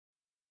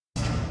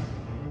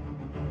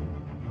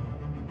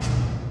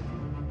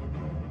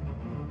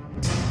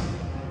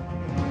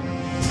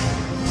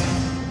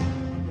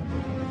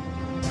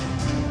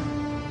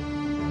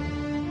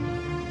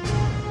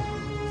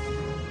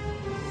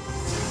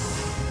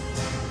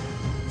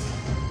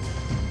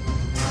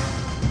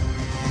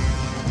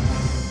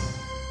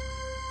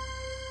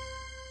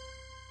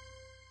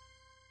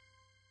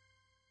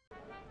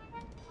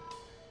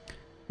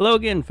Hello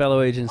again,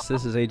 fellow agents.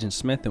 This is Agent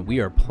Smith, and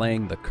we are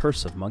playing The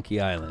Curse of Monkey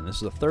Island. This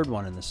is the third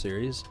one in the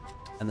series,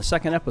 and the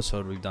second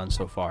episode we've done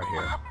so far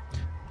here.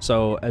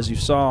 So, as you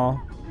saw,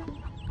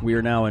 we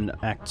are now in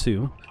Act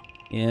 2,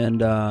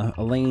 and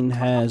Elaine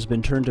has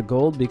been turned to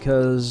gold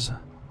because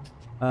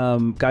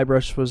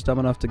Guybrush was dumb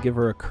enough to give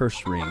her a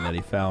curse ring that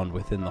he found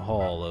within the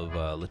hull of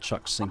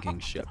LeChuck's sinking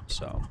ship.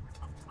 So,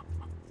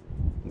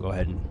 go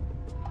ahead and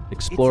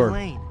explore. It's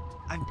Elaine.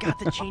 I've got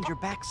to change her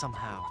back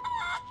somehow.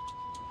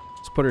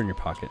 Let's put her in your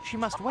pocket. She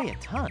must weigh a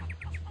ton.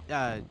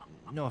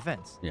 No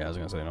offense. Yeah, I was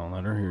gonna say, don't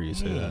let her hear you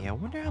say that. Hey, I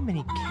wonder how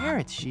many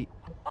carrots she...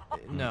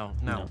 No,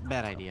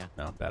 bad idea.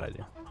 No, bad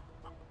idea.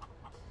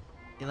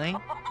 Elaine,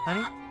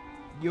 honey,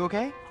 you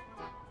okay?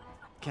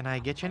 Can I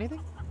get you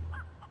anything?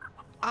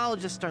 I'll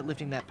just start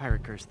lifting that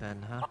pirate curse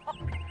then, huh?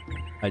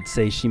 I'd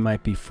say she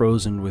might be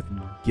frozen with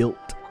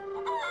guilt.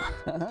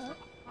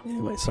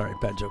 Anyway, sorry,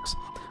 bad jokes.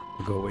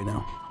 We'll go away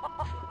now.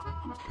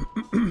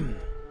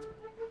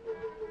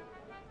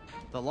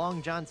 The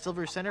Long John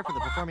Silver Center for the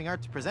Performing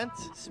Arts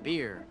presents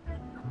Spear.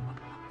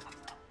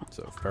 It's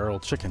a feral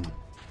chicken.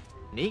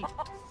 Neat.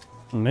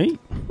 Neat.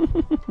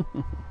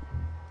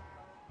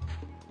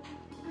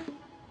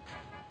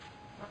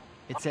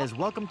 It says,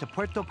 "Welcome to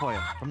Puerto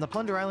Pollo from the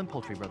Plunder Island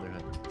Poultry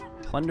Brotherhood."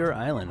 Plunder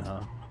Island,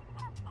 huh?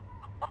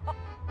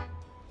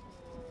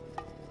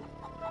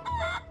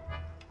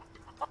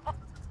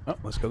 Oh,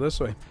 let's go this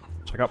way.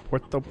 Check out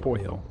Puerto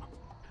Pollo.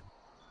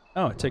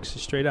 Oh, it takes you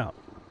straight out.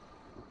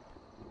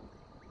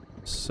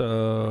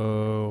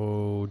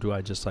 So, do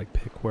I just like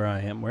pick where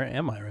I am? Where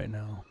am I right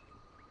now?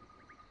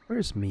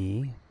 Where's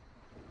me?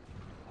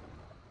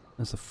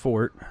 There's the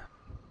fort.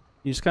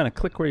 You just kind of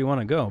click where you want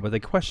to go, but they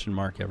question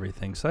mark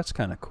everything, so that's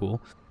kind of cool.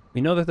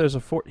 We know that there's a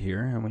fort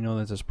here, and we know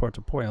that there's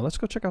Puerto Pollo. Let's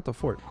go check out the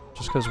fort,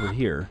 just because we're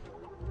here.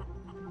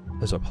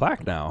 There's a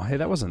plaque now. Hey,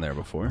 that wasn't there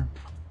before.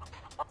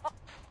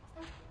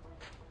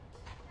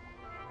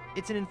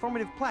 It's an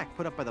informative plaque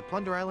put up by the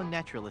Plunder Island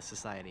Naturalist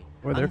Society.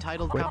 Boy, they're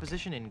Untitled quick.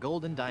 composition in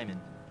gold and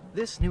diamond.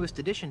 This newest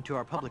addition to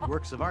our public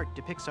works of art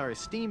depicts our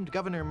esteemed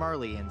Governor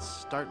Marley in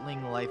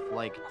startling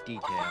lifelike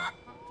detail.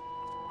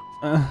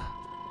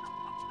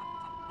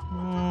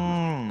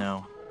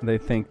 No. They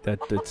think that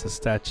it's a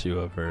statue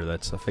of her.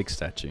 That's a fake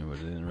statue, but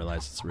they didn't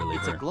realize it's really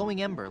It's her. a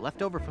glowing ember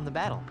left over from the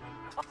battle.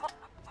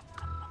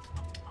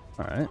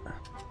 Alright.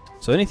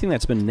 So anything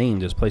that's been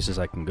named is places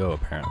I can go,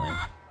 apparently.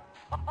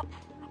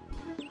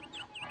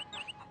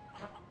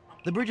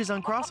 The bridge is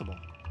uncrossable.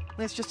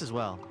 It's just as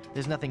well.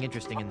 There's nothing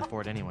interesting in the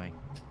fort anyway.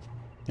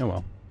 Oh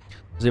well.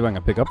 Let's see if I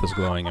can pick up this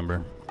glowing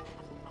ember.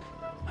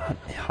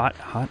 Hot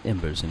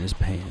embers in his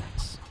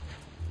pants.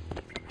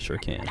 Sure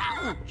can.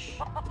 Ouch!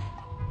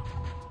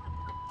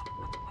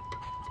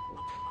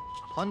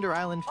 Plunder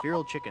Island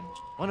feral chicken.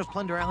 One of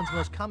Plunder Island's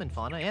most common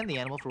fauna and the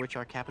animal for which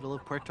our capital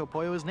of Puerto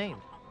Pollo is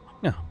named.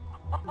 Yeah.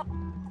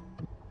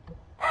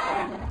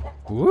 I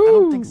Woo!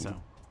 don't think so.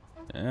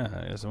 Yeah,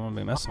 I guess I won't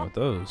be messing with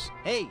those.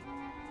 Hey!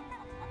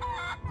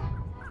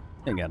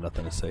 Ain't got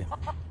nothing to say.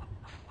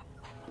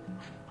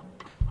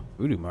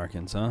 Voodoo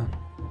markings, huh?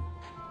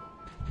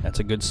 That's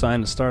a good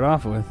sign to start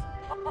off with.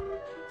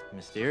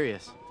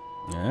 Mysterious.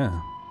 Yeah.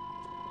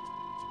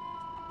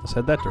 Let's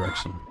head that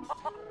direction.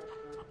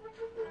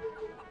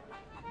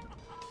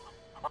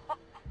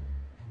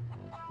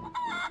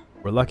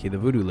 We're lucky the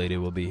Voodoo Lady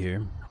will be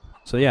here.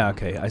 So yeah,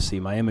 okay, I see.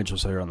 My image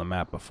was here on the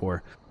map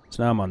before.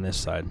 So now I'm on this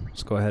side.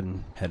 Let's go ahead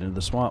and head into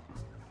the swamp.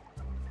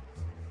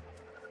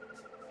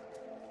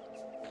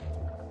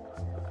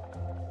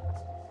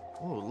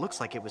 Oh, looks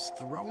like it was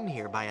thrown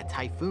here by a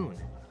typhoon.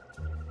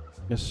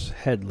 This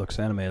head looks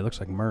animated. It looks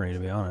like Murray, to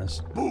be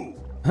honest. Boo!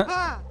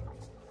 Ah!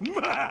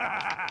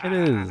 It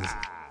is.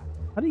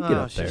 How do you get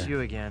up It's there?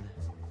 you again.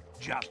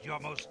 Just your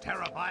most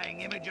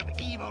terrifying image of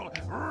evil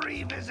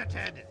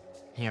revisited.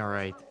 Yeah,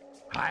 right.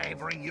 I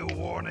bring you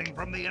warning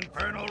from the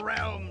infernal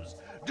realms.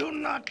 Do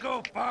not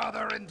go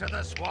farther into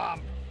the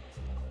swamp.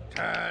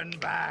 Turn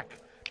back.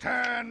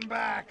 Turn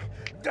back.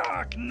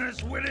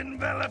 Darkness will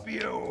envelop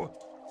you.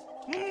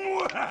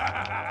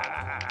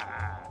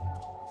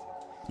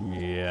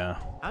 Yeah.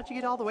 How'd you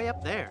get all the way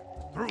up there?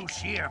 Through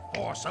sheer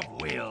force of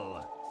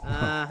will.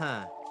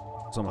 Uh-huh.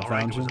 Someone All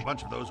right, found it you? was a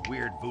bunch of those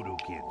weird voodoo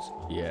kids.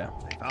 Yeah.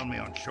 They found me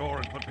on shore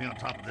and put me on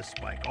top of this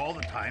spike all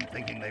the time,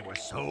 thinking they were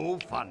so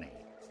funny.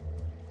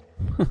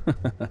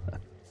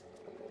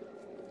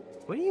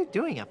 What are you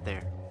doing up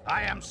there?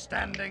 I am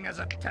standing as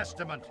a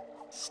testament,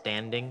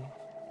 Standing?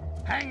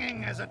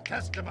 hanging as a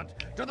testament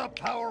to the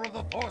power of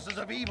the forces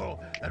of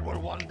evil that will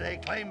one day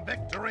claim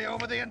victory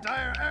over the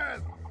entire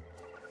earth.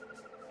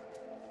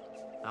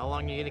 How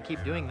long are you gonna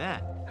keep doing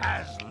that?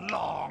 As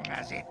long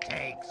as it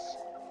takes.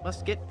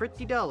 Must get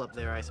pretty dull up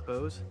there, I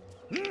suppose.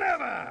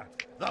 Never!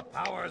 The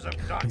powers of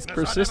darkness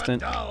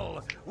persistent. are never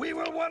dull. We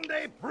will one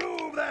day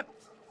prove that...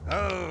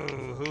 Oh,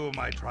 who am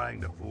I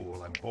trying to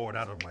fool? I'm bored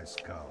out of my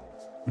skull.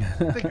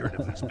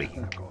 Figuratively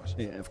speaking, of course.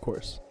 Yeah, of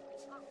course.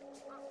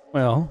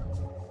 Well,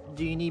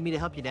 Do you need me to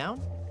help you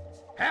down?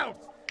 Help!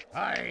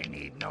 I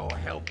need no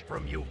help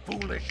from you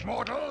foolish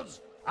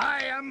mortals.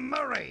 I am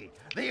Murray,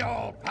 the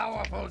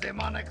all-powerful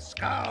demonic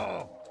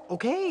skull.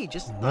 Okay,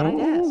 just thought I'd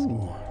ask.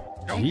 Ooh,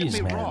 Don't jeez, get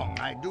me man. wrong,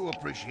 I do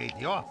appreciate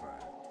the offer.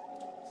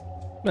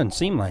 Doesn't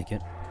seem like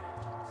it.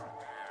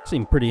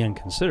 Seemed pretty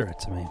inconsiderate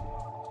to me.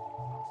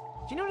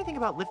 Do you know anything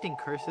about lifting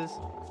curses?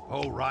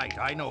 Oh, right,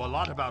 I know a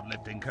lot about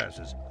lifting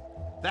curses.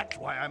 That's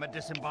why I'm a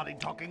disembodied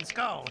talking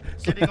skull,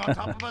 sitting on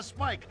top of a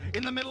spike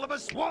in the middle of a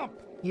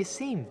swamp. You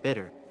seem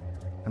bitter.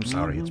 I'm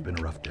sorry, it's been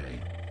a rough day.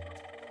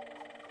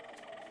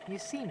 You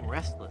seem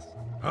restless.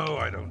 Oh,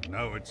 I don't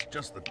know. It's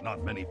just that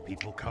not many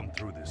people come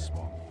through this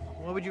swamp.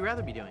 What would you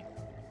rather be doing?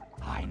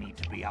 I need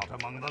to be out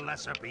among the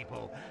lesser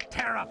people,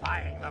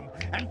 terrifying them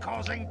and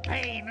causing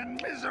pain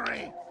and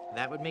misery.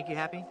 That would make you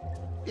happy?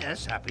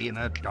 Yes, happy in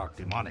a dark,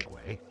 demonic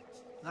way.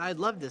 I'd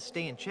love to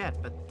stay and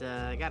chat, but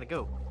I gotta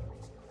go.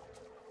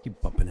 Keep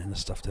bumping into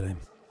stuff today.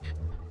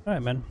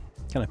 Alright, man.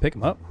 Can I pick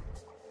him up?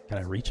 Can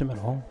I reach him at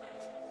all?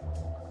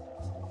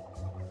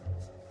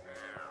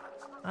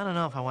 I don't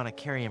know if I want to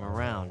carry him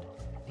around.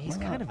 He's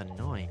kind of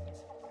annoying.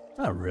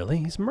 Not really.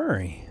 He's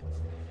Murray.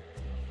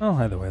 Oh,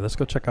 either way, let's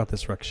go check out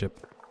this wreck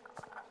ship.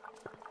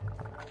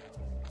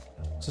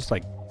 It's just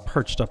like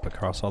perched up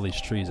across all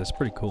these trees. That's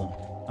pretty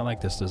cool. I like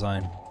this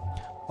design.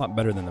 A lot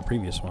better than the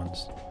previous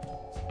ones.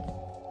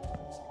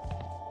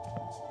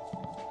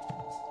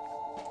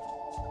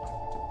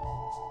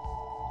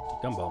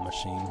 Gumball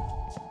machine.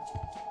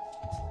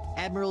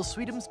 Admiral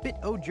Sweetums Spit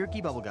O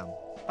Jerky Bubblegum.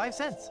 5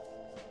 cents.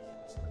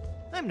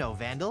 I'm no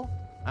vandal.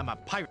 I'm a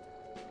pirate.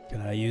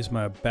 Can I use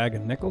my bag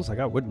of nickels? I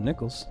got wooden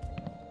nickels.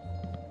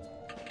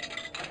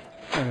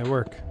 How they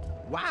work?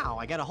 Wow,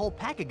 I got a whole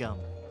pack of gum.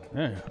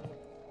 Yeah.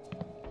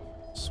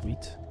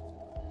 Sweet.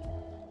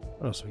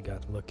 What else we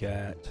got to look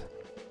at?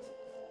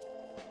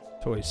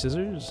 Toy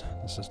scissors.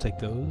 Let's just take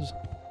those.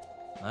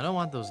 I don't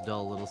want those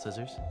dull little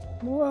scissors.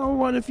 Well,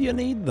 what if you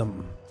need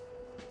them?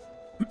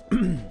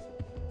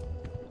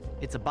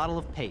 It's a bottle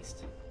of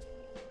paste.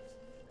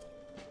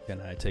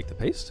 Can I take the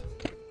paste?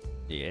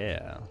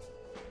 Yeah.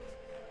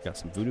 Got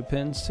some voodoo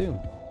pins too.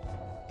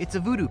 It's a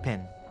voodoo pin.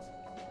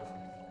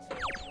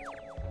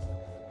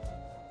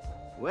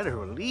 What a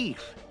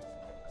relief.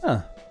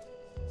 Huh.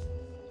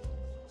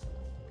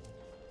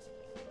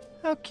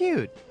 How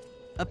cute.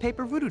 A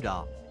paper voodoo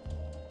doll.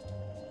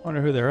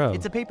 Wonder who they're of.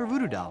 It's a paper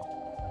voodoo doll.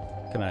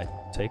 Can I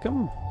take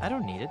them? I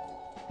don't need it.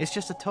 It's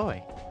just a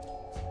toy.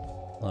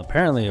 Well,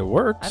 apparently it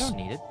works. I don't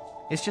need it.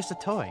 It's just a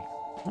toy.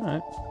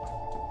 Alright.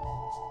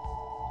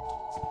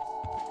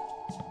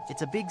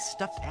 It's a big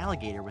stuffed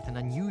alligator with an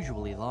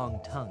unusually long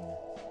tongue.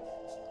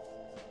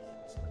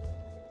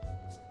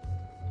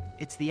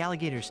 It's the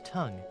alligator's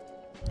tongue,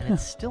 and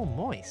it's still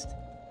moist.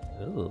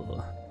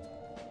 Ugh.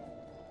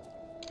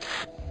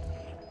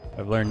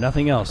 I've learned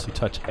nothing else. You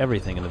touch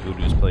everything in the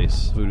Voodoo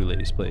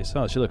Lady's place.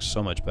 Oh, she looks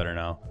so much better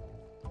now.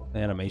 The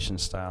animation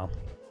style.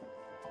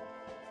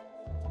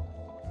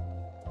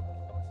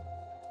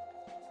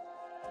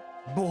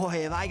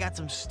 Boy, have I got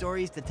some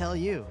stories to tell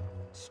you.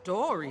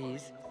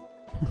 Stories?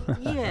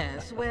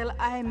 Yes, well,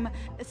 I'm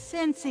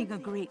sensing a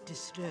great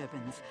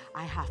disturbance.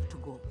 I have to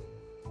go.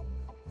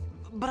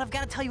 But I've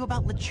got to tell you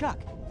about LeChuck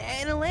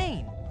and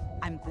Elaine.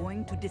 I'm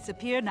going to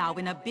disappear now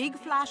in a big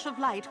flash of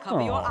light.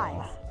 Cover your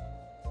eyes.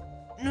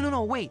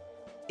 No, wait.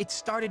 It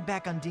started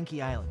back on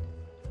Dinky Island.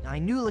 I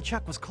knew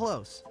LeChuck was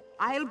close.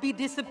 I'll be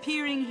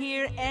disappearing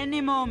here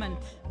any moment.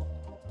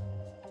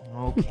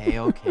 Okay,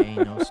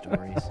 no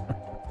stories.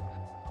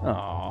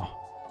 Aw.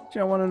 She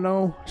don't want to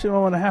know. She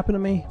don't want to happen to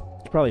me.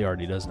 She probably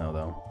already does know,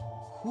 though.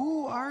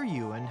 Who are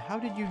you, and how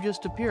did you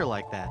just appear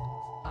like that?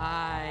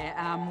 I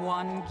am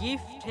one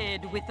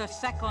gifted with a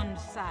second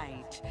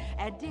sight,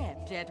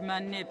 adept at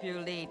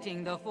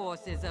manipulating the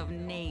forces of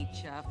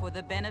nature for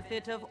the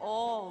benefit of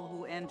all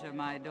who enter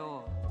my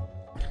door.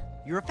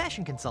 You're a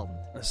fashion consultant.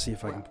 Let's see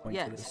if I can point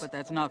to Yes, this. but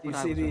that's not You what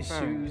I see was these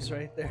referring shoes to.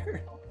 right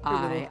there?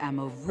 I am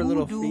a her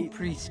little voodoo feet.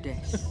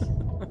 priestess.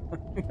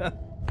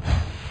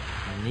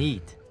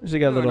 Neat. She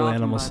got You're little an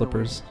animal Ottoman, by the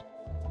way. slippers.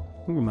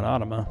 Ooh, I'm an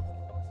Ottoman.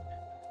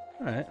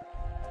 Alright.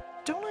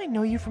 Don't I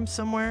know you from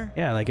somewhere?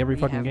 Yeah, like every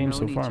We fucking have game known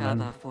so far, each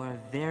man. other for a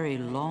very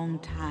long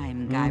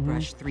time,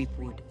 Guybrush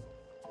Threepwood.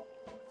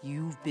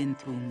 You've been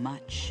through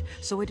much,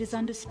 so it is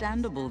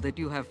understandable that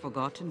you have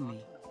forgotten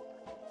me.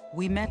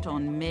 We met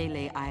on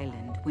Melee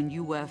Island when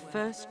you were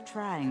first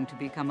trying to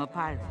become a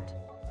pirate.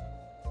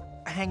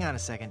 Hang on a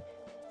second.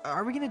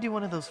 Are we gonna do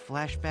one of those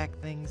flashback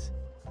things?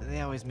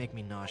 They always make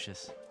me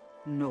nauseous.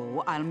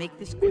 No, I'll make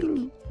this quick.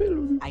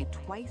 I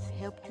twice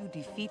helped you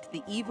defeat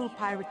the evil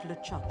pirate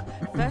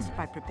LeChuck, first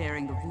by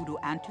preparing the voodoo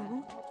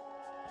antidote,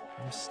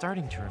 I'm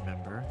starting to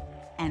remember.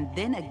 and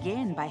then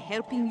again by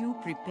helping you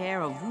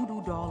prepare a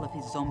voodoo doll of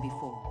his zombie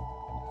foe.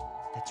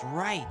 That's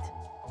right.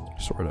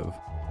 Sort of.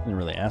 Didn't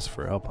really ask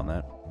for help on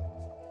that.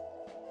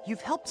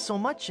 You've helped so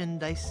much,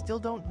 and I still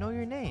don't know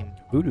your name.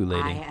 Voodoo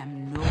I Lady.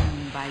 am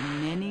known by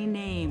many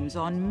names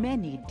on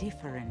many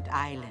different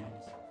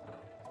islands.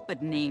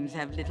 But names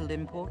have little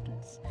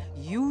importance.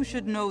 You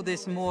should know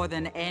this more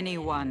than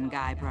anyone,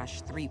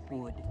 Guybrush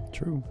Threepwood.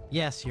 True.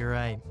 Yes, you're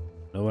right.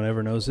 No one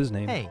ever knows his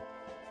name. Hey,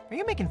 Are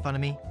you making fun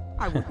of me?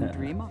 I wouldn't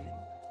dream of it.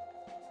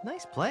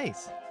 Nice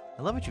place.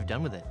 I love what you've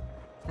done with it.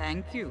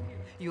 Thank you.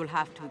 You'll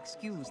have to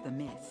excuse the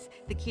mess.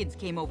 The kids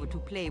came over to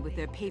play with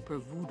their paper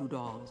voodoo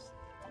dolls.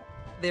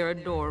 They're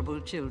adorable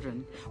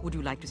children. Would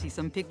you like to see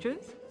some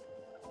pictures?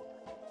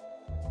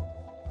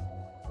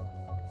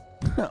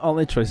 All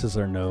the choices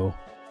are no.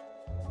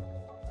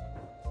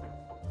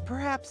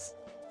 Perhaps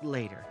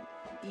later.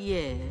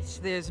 Yes,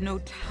 there's no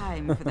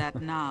time for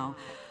that now.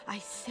 I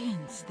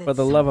sense that For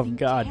the love of something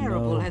God,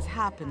 terrible no. has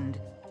happened.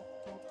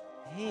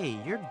 Hey,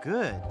 you're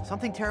good.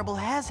 Something terrible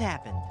has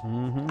happened.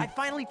 I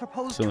finally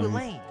proposed to Silly.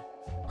 Elaine.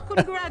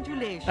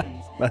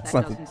 Congratulations. That's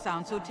that not the- doesn't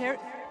sound so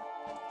terrible.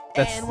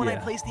 That's- And when I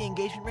yeah. placed the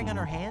engagement ring on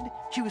her hand,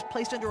 she was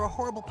placed under a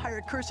horrible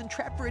pirate curse and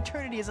trapped for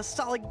eternity as a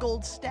solid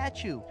gold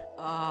statue.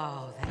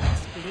 Oh, that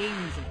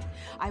explains it.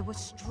 I was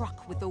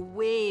struck with a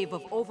wave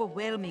of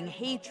overwhelming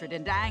hatred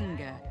and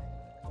anger.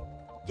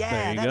 Yeah,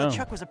 There you that go.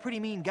 LeChuck was a pretty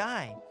mean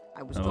guy.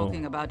 I was Oh.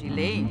 talking about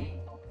Elaine.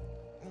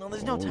 No,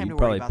 there's no Oh, time you to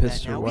probably worry about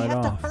pissed that her now. We right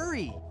have off. to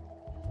hurry.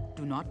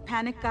 Do not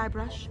panic,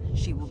 Guybrush.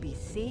 She will be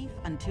safe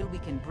until we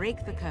can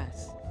break the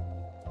curse.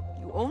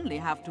 You only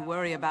have to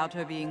worry about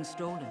her being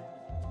stolen.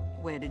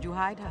 Where did you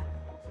hide her?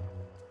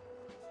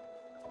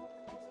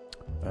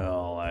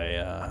 Well,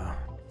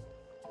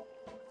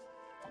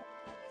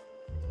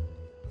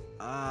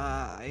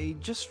 I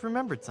just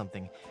remembered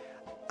something.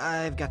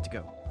 I've got to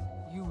go.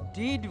 You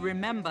did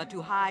remember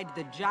to hide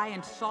the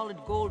giant solid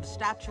gold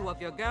statue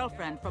of your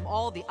girlfriend from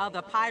all the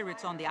other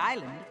pirates on the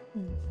island.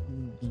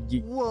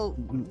 Well,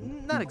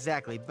 not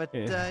exactly, but,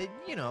 Yeah.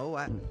 you know,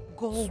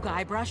 Go,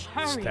 Guybrush,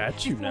 hurry,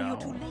 Statue before now. you're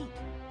too late.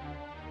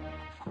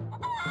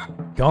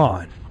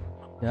 gone.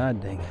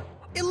 God dang it.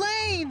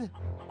 Elaine!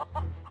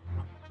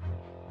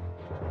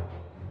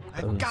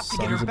 I've Those got to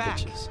get sons her of back.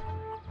 bitches.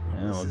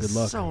 Yeah, well, This good is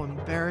luck. so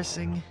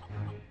embarrassing.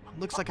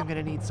 Looks like I'm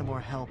gonna need some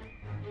more help.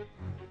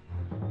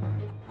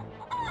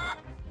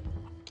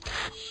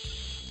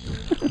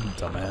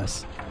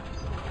 Dumbass.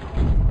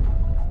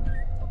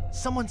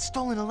 Someone's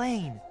stolen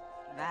Elaine.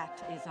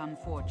 That is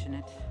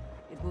unfortunate.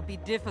 It will be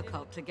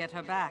difficult to get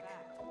her back.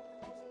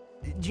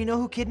 Do you know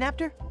who kidnapped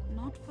her?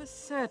 Not for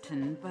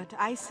certain, but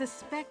I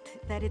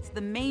suspect that it's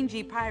the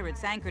mangy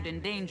pirates anchored in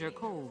Danger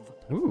Cove.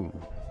 Ooh.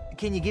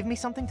 Can you give me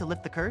something to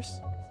lift the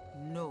curse?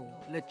 No,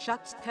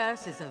 LeChuck's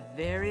curse is a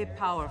very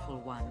powerful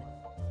one.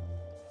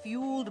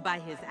 Fueled by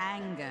his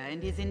anger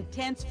and his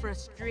intense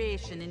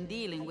frustration in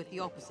dealing with the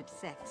opposite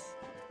sex.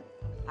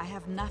 I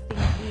have nothing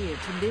here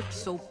to lift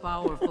so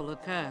powerful a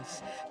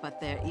curse, but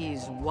there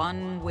is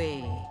one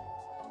way.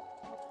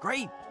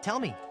 Great, tell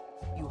me.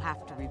 You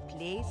have to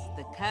replace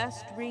the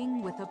cursed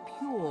ring with a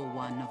pure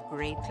one of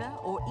greater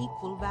or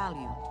equal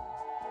value.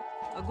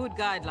 A good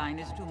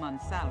guideline is 2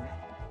 months' salary.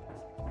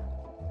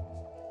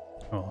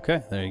 Oh,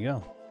 okay, there you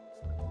go.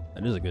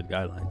 That is a good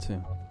guideline,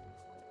 too.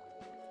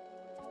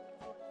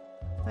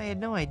 I had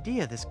no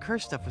idea this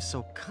curse stuff was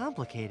so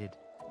complicated.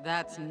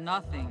 That's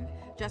nothing.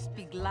 Just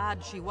be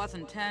glad she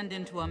wasn't turned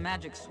into a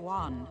magic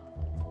swan.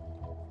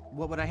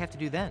 What would I have to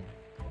do then?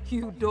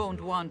 You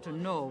don't want to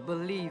know,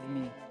 believe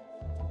me.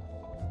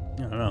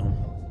 I don't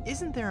know.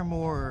 Isn't there a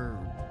more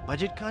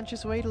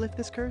budget-conscious way to lift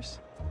this curse?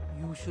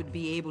 You should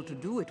be able to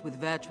do it with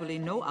virtually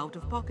no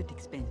out-of-pocket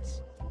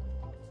expense.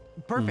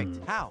 Perfect.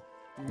 How?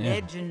 Yeah.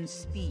 Legends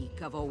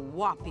speak of a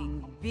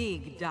whopping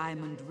big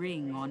diamond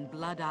ring on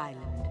Blood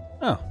Island.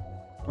 Oh.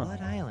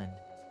 Blood Island.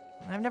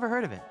 I've never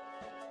heard of it.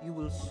 You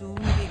will soon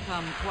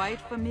become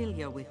quite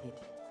familiar with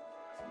it.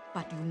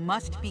 But you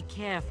must be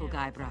careful,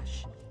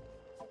 Guybrush.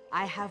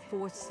 I have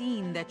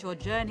foreseen that your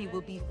journey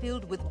will be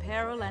filled with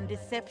peril and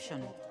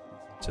deception.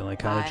 It's the only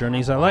kind of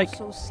journeys I like. have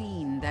also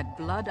seen that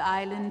Blood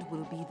Island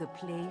will be the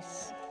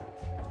place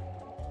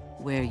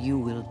where you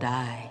will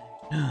die.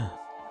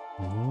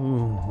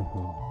 Ooh.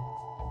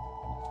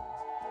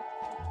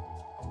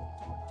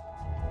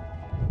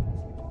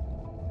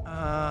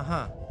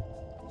 Uh-huh.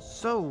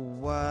 So,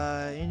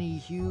 any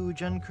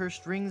huge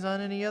uncursed rings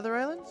on any other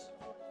islands?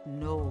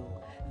 No,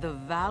 the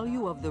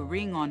value of the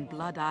ring on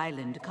Blood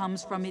Island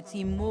comes from its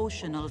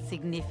emotional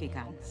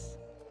significance.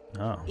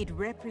 Oh. It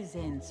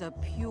represents a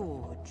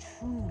pure,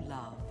 true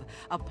love,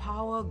 a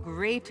power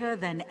greater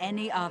than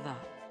any other.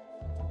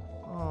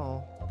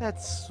 Oh,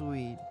 that's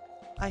sweet.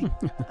 I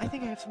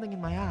think I have something in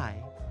my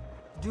eye.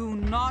 Do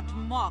not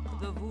mock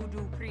the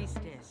voodoo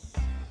priestess.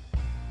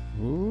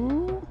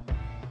 Ooh.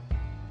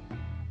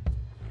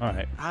 All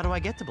right. How do I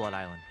get to Blood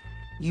Island?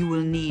 You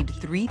will need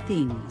 3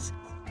 things.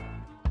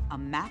 A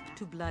map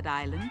to Blood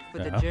Island, for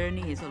the Yeah.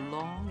 journey is a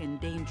long and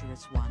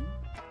dangerous one.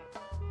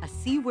 A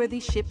seaworthy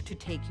ship to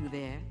take you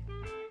there.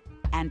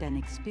 And an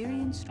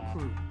experienced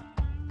crew.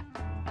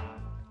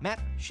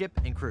 Map, ship,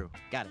 and crew.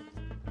 Got it.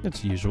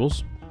 It's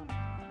usuals.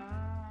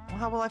 Well,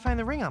 how will I find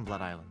the ring on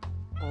Blood Island?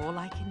 All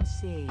I can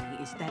say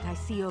is that I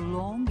see a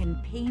long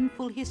and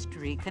painful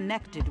history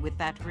connected with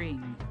that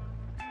ring.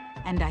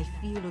 And I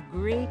feel a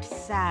great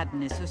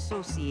sadness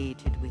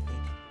associated with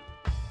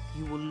it.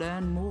 You will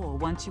learn more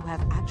once you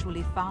have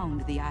actually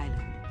found the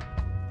island.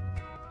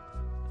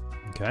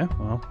 Okay,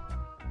 well.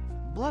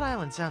 Blood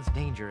Island sounds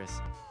dangerous.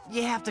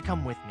 You have to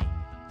come with me.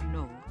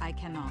 No, I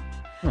cannot.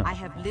 Huh. I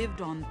have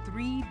lived on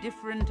 3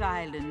 different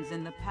islands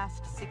in the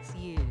past 6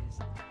 years.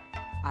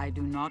 I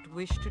do not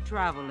wish to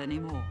travel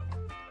anymore.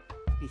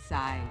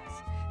 Besides,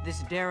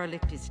 this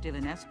derelict is still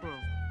in escrow.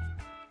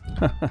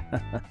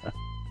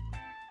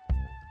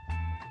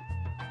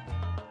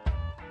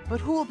 But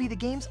who will be the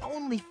game's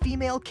only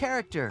female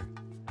character?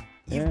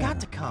 You've got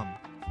to come.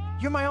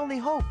 You're my only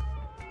hope.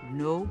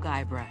 No,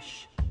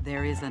 Guybrush.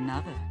 There is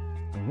another.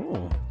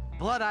 Ooh.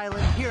 Blood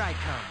Island, here I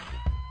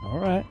come. All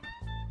right.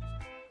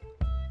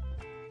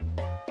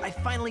 I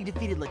finally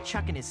defeated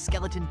LeChuck and his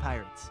skeleton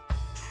pirates.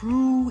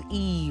 True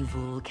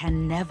evil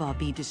can never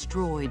be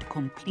destroyed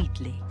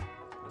completely.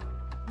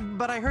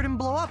 But I heard him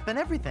blow up and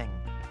everything.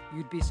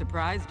 You'd be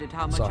surprised at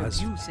how much Saw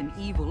his- abuse an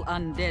evil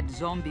undead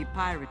zombie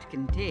pirate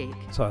can take.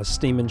 Saw his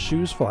steaming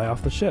shoes fly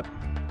off the ship.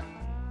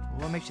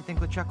 What makes you think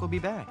LeChuck will be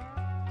back?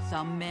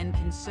 Some men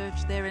can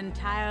search their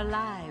entire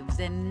lives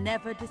and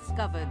never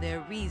discover their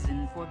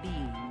reason for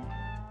being.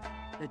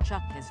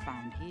 LeChuck has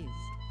found his.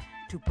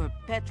 To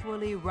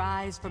perpetually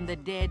rise from the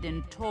dead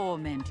and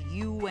torment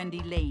you and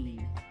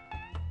Elaine.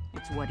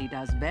 It's what he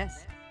does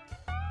best.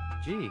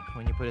 Gee,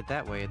 when you put it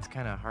that way, it's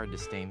kind of hard to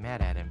stay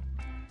mad at him.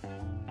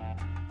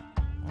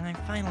 I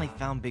finally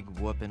found Big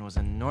Whoop and was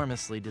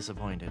enormously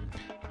disappointed.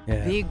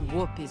 Yeah. Big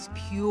Whoop is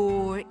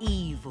pure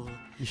evil.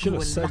 You should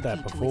have were said that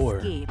lucky before.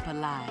 To escape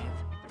alive.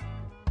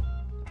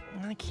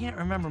 I can't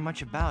remember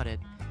much about it.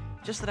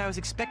 Just that I was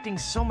expecting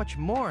so much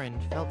more and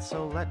felt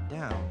so let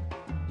down.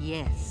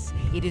 Yes,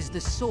 it is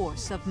the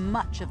source of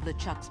much of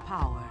LeChuck's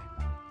power.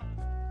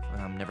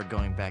 I'm never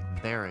going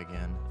back there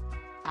again.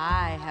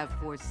 I have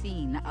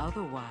foreseen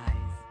otherwise.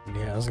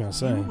 Yeah, I was gonna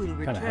say. You will Kinda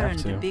return have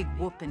to to. Big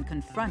Whoop and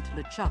confront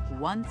LeChuck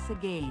once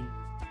again.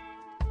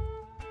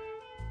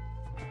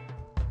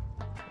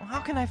 Well, how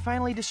can I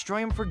finally destroy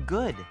him for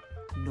good?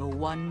 No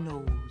one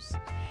knows.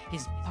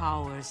 His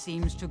power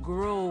seems to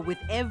grow with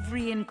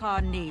every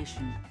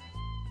incarnation.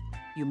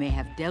 You may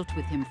have dealt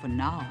with him for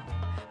now,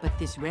 but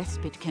this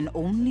respite can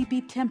only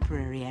be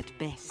temporary at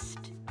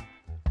best.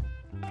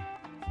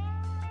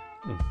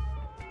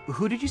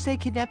 Who did you say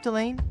kidnapped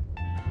Elaine?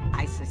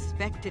 I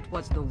suspect it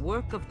was the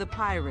work of the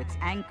pirates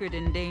anchored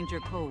in Danger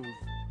Cove.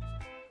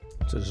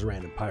 So just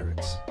random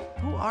pirates.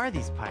 Who are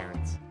these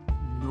pirates?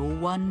 No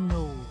one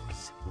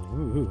knows.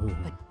 Ooh.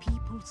 But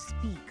people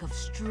speak of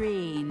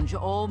strange,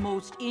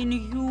 almost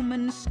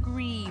inhuman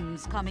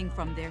screams coming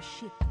from their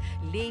ship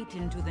late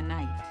into the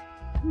night.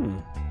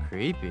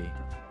 Creepy.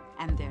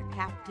 And their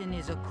captain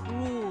is a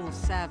cruel,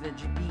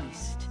 savage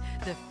beast,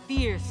 the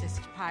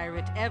fiercest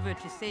pirate ever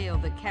to sail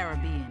the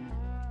Caribbean.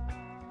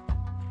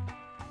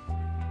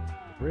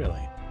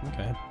 Really?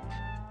 Okay.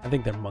 I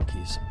think they're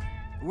monkeys.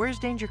 Where's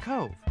Danger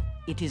Cove?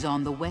 It is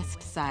on the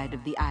west side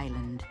of the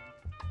island.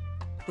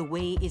 The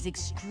way is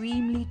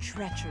extremely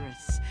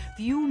treacherous.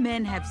 Few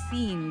men have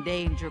seen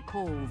Danger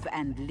Cove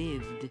and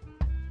lived.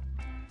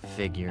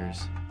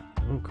 Figures.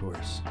 Of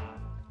course.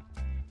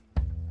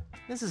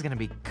 This is gonna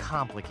be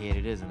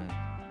complicated, isn't it?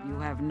 You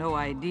have no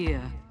idea.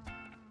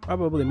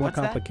 Probably more What's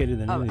that? complicated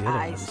than any of the other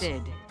I ones.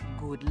 said,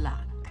 good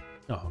luck.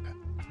 Oh, okay.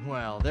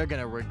 Well, they're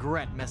gonna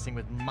regret messing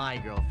with my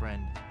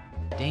girlfriend.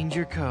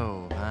 Danger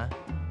Cove, huh?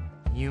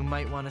 You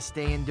might want to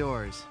stay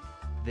indoors.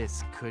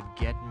 This could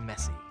get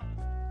messy.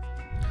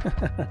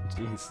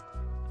 Jeez.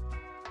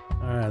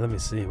 Alright, let me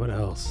see. What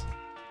else?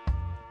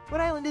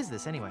 What island is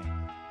this, anyway?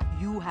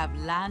 You have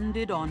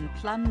landed on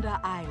Plunder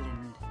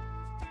Island.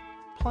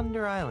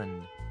 Plunder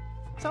Island.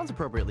 Sounds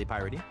appropriately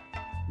piratey.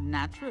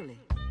 Naturally.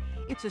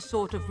 It's a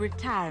sort of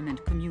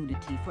retirement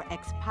community for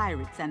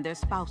ex-pirates and their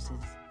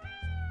spouses.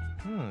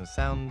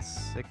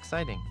 Sounds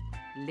exciting.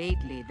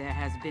 Lately, there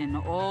has been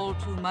all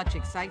too much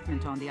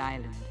excitement on the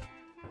island.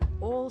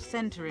 All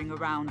centering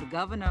around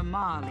Governor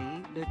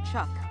Marley,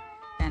 LeChuck,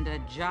 and a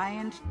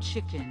giant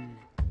chicken.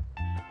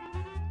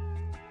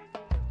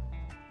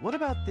 What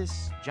about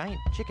this giant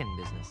chicken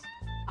business?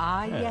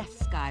 Ah, Yeah.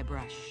 yes,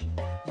 Guybrush.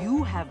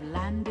 You have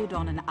landed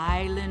on an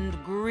island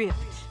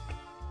gripped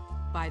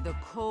by the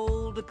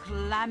cold,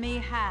 clammy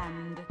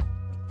hand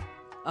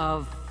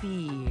of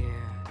fear.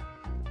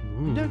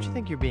 Don't you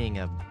think you're being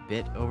a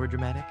bit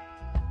overdramatic?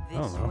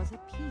 This no. was a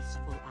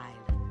peaceful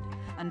island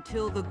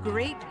until the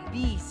great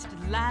beast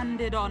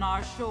landed on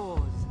our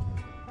shores.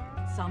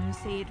 Some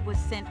say it was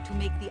sent to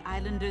make the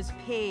islanders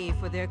pay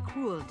for their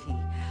cruelty.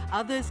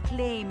 Others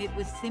claim it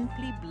was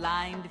simply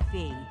blind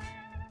fate.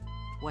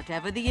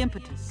 Whatever the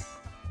impetus,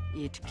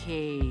 it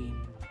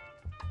came.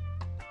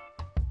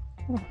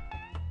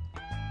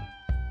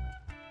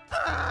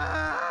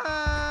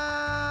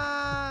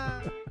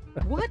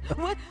 What?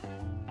 What?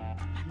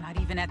 I'm not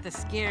even at the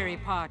scary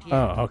part yet.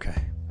 Oh, okay.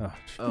 Oh,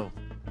 Oh,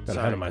 got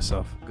ahead of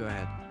myself. Go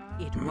ahead.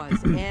 It was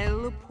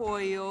El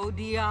Pollo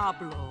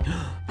Diablo,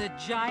 the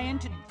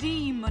giant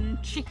demon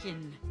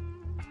chicken.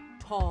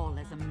 Tall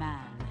as a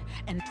man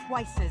and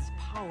twice as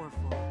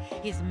powerful,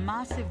 his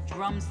massive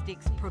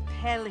drumsticks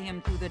propel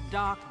him through the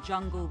dark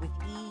jungle with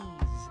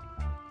ease.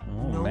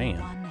 Oh, No man.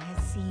 one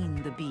has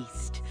seen the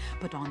beast,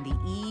 but on the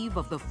eve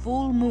of the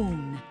full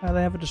moon,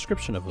 They have a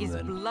description of him his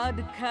then.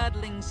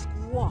 blood-curdling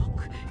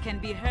squawk can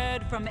be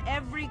heard from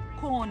every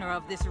corner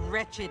of this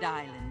wretched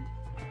island.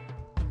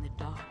 In the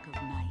dark of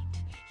night,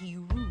 he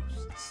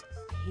roosts,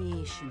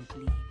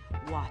 patiently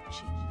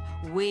watching,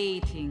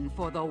 waiting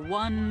for the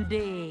one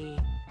day.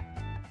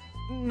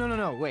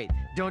 No, wait.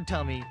 Don't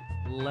tell me.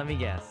 Let me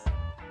guess.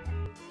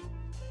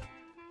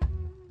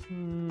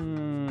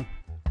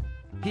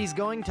 He's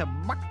going to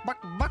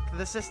buck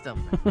the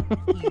system.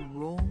 He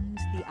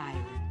roams the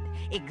island,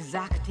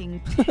 exacting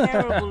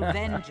terrible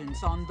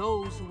vengeance on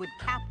those who would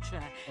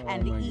capture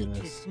and my eat goodness.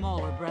 his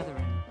smaller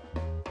brethren.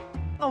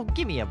 Oh,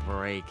 give me a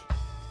break.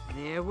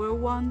 There were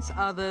once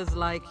others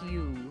like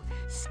you,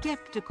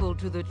 skeptical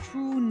to the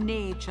true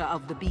nature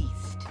of the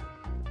beast.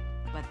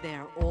 But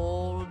they're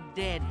all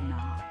dead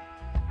now,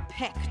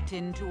 pecked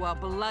into a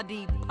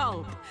bloody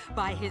pulp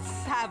by his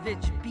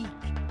savage beak.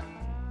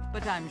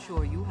 But I'm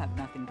sure you have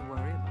nothing to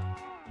worry about.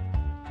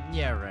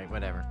 Yeah, right,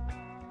 whatever.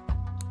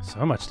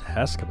 So much to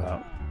ask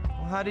about.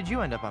 Well, how did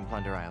you end up on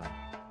Plunder Island?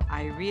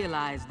 I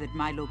realized that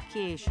my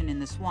location in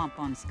the swamp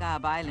on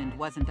Scab Island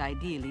wasn't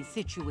ideally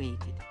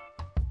situated.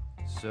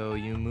 So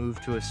you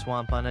moved to a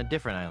swamp on a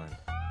different island.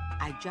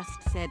 I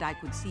just said I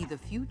could see the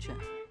future.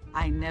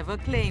 I never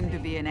claimed to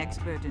be an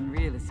expert in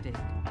real estate.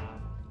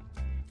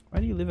 Why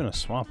do you live in a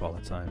swamp all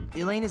the time?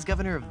 Elaine is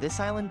governor of this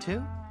island,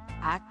 too?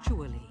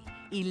 Actually,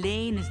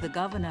 Elaine is the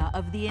governor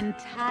of the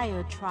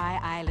entire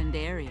Tri-Island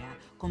area,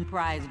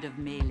 comprised of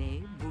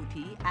Melee,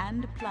 Booty,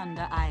 and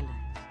Plunder Islands.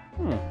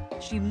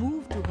 She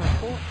moved to her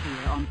fort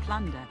here on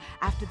Plunder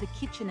after the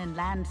kitchen and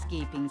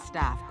landscaping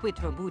staff quit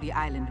her Booty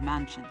Island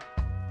mansion.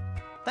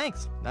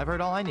 Thanks. I've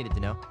heard all I needed to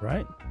know.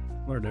 Right?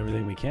 Learned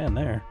everything we can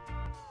there.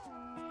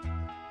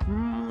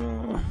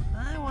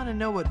 I want to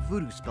know what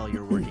voodoo spell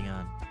you're working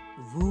on.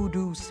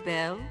 Voodoo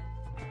spell?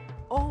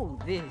 Oh,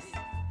 this.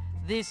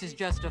 This is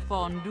just a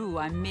fondue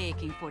I'm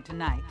making for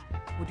tonight.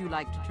 Would you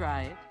like to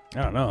try it?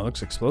 I don't know. It looks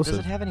Does explosive.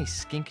 it have any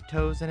skink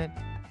toes in it?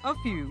 A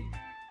few.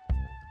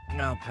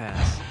 I'll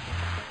pass.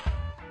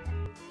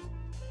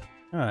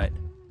 All right.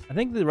 I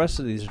think the rest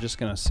of these are just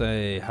going to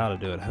say how to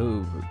do it.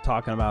 Who,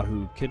 talking about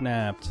who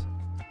kidnapped,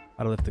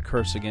 how to lift the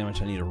curse again,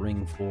 which I need a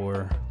ring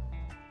for.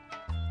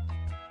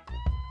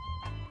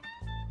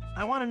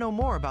 I want to know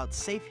more about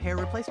safe hair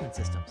replacement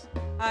systems.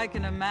 I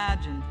can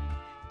imagine.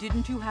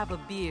 Didn't you have a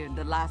beard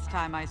the last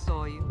time I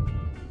saw you?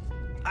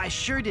 I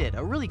sure did.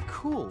 A really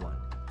cool one.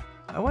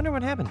 I wonder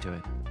what happened to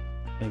it.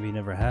 Maybe you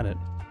never had it.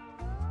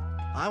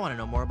 I want to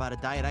know more about a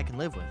diet I can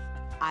live with.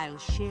 I'll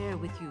share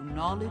with you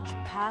knowledge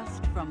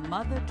passed from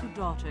mother to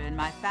daughter in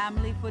my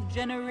family for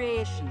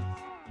generations.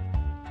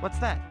 What's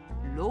that?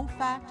 Low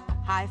fat,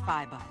 high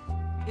fiber.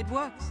 It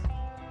works.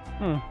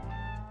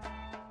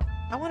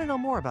 I want to know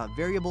more about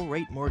variable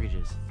rate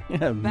mortgages.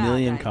 Yeah, a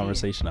million idea.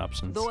 conversation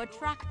options. Though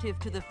attractive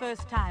to the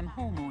first-time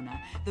homeowner,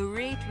 the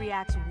rate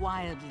reacts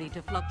wildly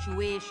to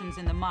fluctuations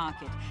in the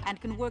market and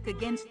can work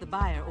against the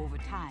buyer over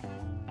time.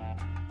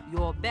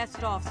 You're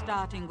best off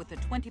starting with a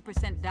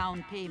 20%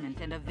 down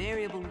payment and a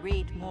variable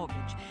rate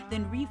mortgage,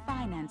 then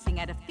refinancing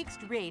at a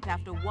fixed rate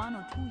after 1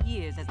 or 2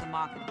 years as the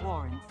market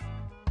warrants.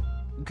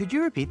 Could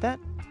you repeat that?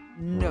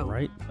 No.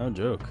 Right? No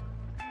joke.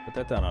 Put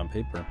that down on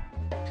paper.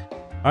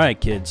 All right,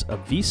 kids. A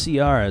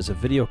VCR is a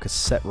video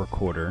cassette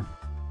recorder.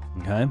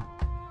 Okay?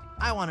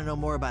 I want to know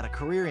more about a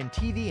career in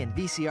TV and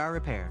VCR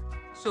repair.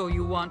 So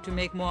you want to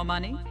make more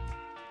money?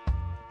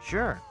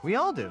 Sure, we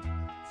all do.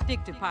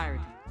 Stick to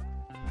pirating.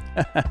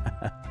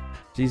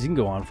 Jeez, you can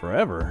go on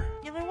forever.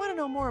 And I want to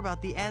know more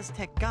about the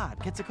Aztec god,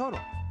 Quetzalcoatl.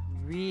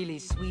 Really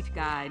sweet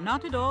guy,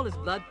 not at all as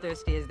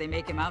bloodthirsty as they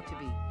make him out to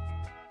be.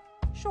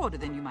 Shorter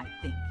than you might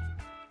think.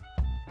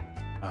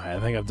 All right, I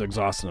think I've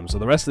exhausted them. So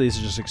the rest of these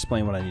are just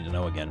explain what I need to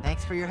know again.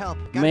 Thanks for your help.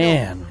 Gotta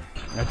Man,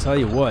 I tell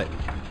you what.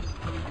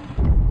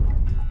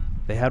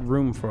 They had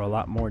room for a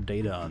lot more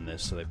data on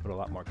this, so they put a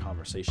lot more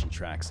conversation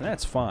tracks, and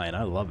that's fine.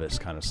 I love this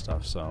kind of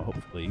stuff, so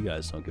hopefully you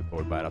guys don't get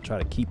bored by it. I'll try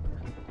to keep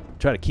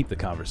the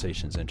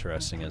conversations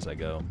interesting as I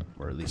go,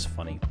 or at least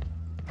funny.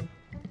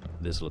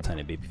 This little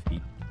tiny baby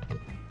feet.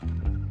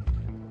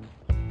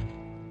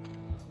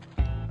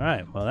 All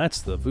right, well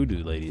that's the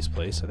Voodoo Lady's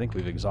place. I think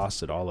we've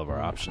exhausted all of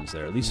our options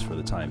there, at least for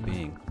the time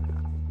being.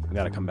 We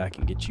got to come back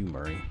and get you,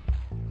 Murray.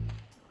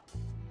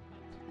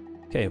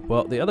 Okay,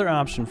 well, the other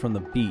option from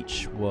the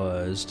beach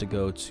was to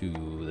go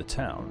to the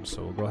town,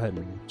 so we'll go ahead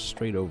and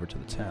straight over to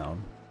the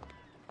town.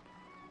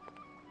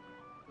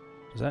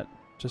 Is that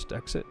just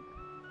exit?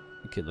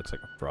 The kid looks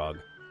like a frog.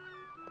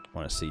 I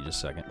want to see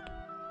just a second.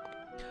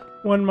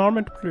 One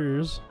moment,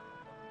 please.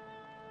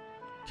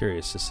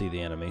 Curious to see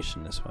the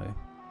animation this way.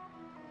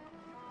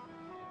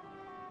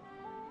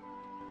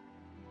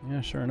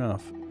 Yeah, sure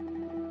enough.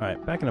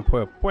 Alright, back in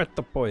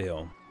Puerto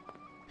Pollo.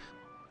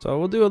 So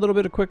we'll do a little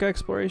bit of quick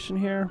exploration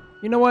here.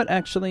 You know what,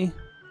 actually?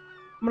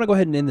 I'm going to go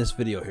ahead and end this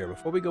video here.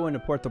 Before we go into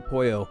Puerto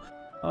Pollo,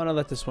 I want to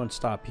let this one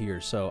stop here.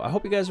 So I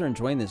hope you guys are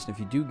enjoying this. And if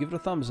you do, give it a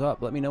thumbs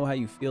up. Let me know how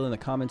you feel in the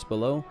comments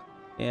below.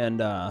 And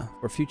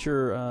for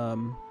future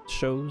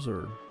shows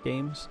or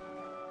games,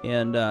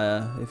 And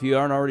if you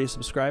aren't already a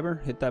subscriber,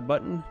 hit that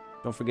button.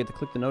 Don't forget to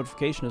click the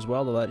notification as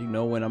well to let you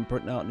know when I'm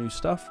putting out new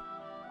stuff.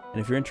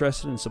 And if you're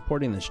interested in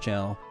supporting this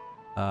channel,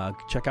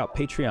 check out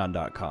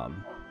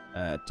patreon.com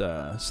at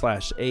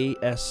 /ASRG.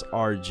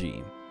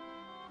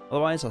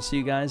 Otherwise, I'll see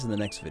you guys in the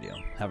next video.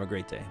 Have a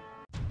great day.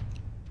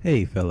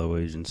 Hey fellow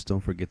agents, don't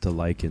forget to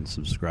like and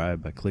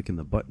subscribe by clicking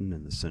the button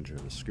in the center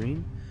of the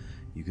screen.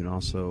 You can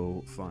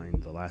also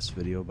find the last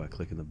video by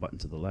clicking the button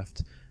to the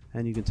left,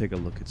 and you can take a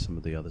look at some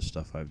of the other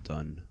stuff I've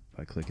done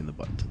by clicking the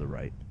button to the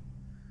right.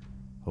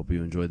 Hope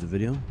you enjoyed the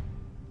video,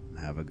 and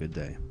have a good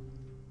day.